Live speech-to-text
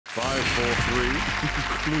5, 4, 3,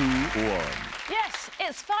 clue 1. Yes,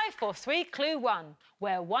 it's 5, 4, 3, clue 1,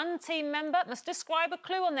 where one team member must describe a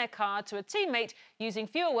clue on their card to a teammate using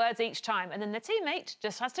fewer words each time, and then the teammate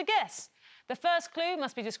just has to guess. The first clue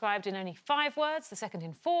must be described in only 5 words, the second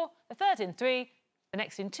in 4, the third in 3, the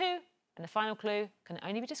next in 2, and the final clue can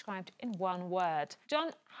only be described in 1 word.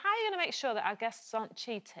 John, how are you going to make sure that our guests aren't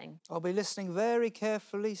cheating? I'll be listening very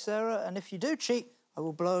carefully, Sarah, and if you do cheat, I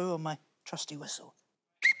will blow on my trusty whistle.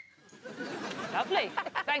 Lovely.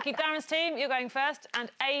 Thank you, Darren's team. You're going first.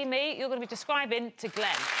 And Amy, you're going to be describing to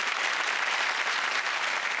Glenn.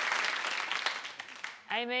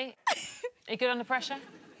 Amy, are you good under pressure?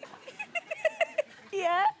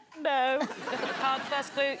 Yeah, no. Look at the card,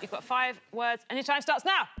 first clue. You've got 5 words, and your time starts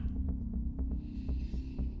now.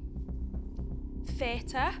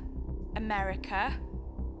 Theatre, America,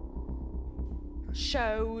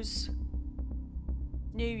 shows,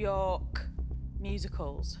 New York,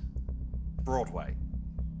 musicals. Broadway.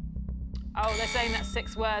 Oh, they're saying that's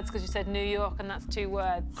 6 words because you said New York and that's 2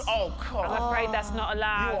 words. Oh, God. I'm afraid that's not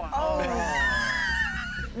allowed. Oh.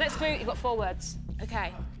 Next clue, you've got 4 words.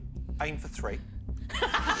 OK. Aim for 3.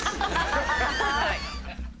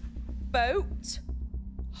 Boat,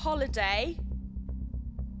 holiday,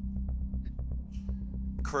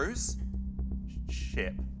 Cruise.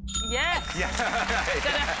 Ship. Yes. Yeah.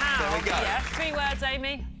 Don't know how. There we go. Yes. 3 words,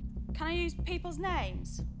 Amy. Can I use people's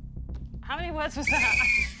names? How many words was that?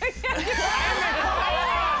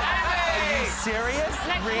 Are you serious?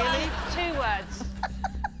 Next Really? one, 2 words.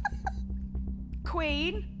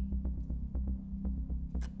 Queen,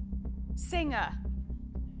 singer.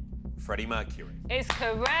 Freddie Mercury. Is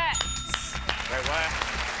correct. Great work.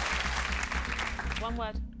 1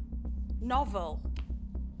 word. Novel.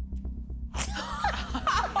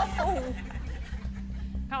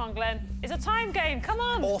 Come on, Glenn. It's a time game. Come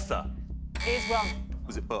on. Author. Is wrong.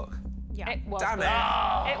 Was it book? Yeah. It was Damn book.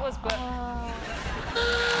 it. It was book. And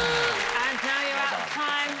now you're out of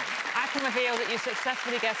time. I can reveal that you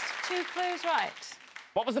successfully guessed 2 clues right.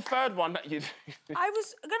 What was the third one that you... I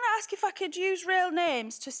was going to ask if I could use real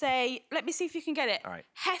names to say... Let me see if you can get it. All right.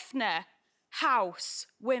 Hefner, house,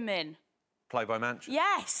 women. Playboy Mansion.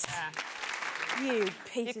 Yes. Yeah. You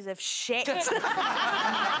pieces of shit. Wow.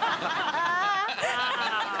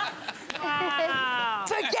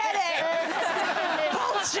 Forget it!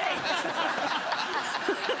 Bullshit!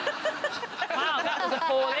 Wow, that was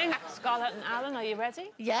appalling. Scarlett and Alan, are you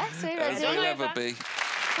ready? Yes, we're ready. We'll never be.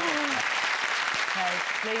 OK,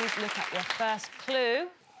 please look at your first clue.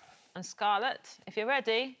 And Scarlett, if you're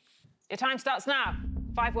ready, your time starts now.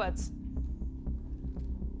 5 words.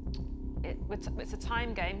 It's a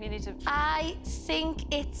time game. You need to... I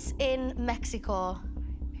think it's in Mexico.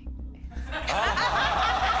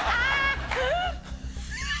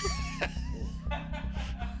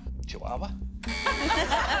 Chihuahua.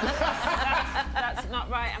 That's not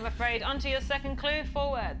right, I'm afraid. On to your second clue,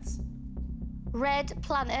 4 words. Red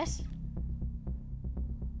planet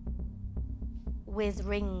with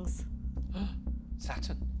rings.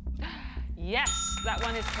 Saturn. Yes, that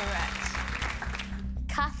one is correct.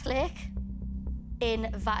 Catholic in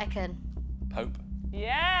Vatican. Pope.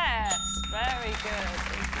 Yes, very good.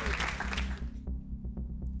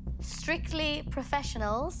 Strictly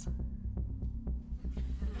professionals.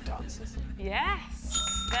 Dancers.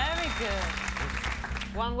 Yes, very good.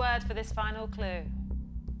 1 word for this final clue.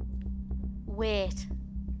 Wait.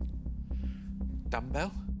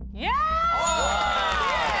 Dumbbell. Yes!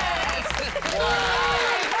 Yes!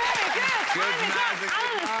 Very good. Good magic.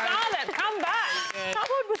 Alan and Scarlett, come back. That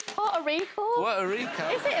one was Puerto Rico. Puerto Rico.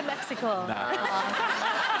 Is it in Mexico? No.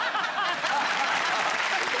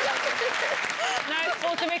 No,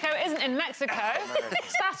 Puerto Rico isn't in Mexico.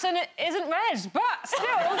 Saturn isn't red, but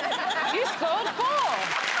still, you scored 4.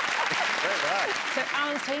 Great work. So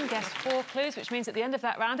Alan's team guessed 4 clues, which means at the end of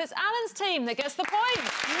that round, it's Alan's team that gets the point.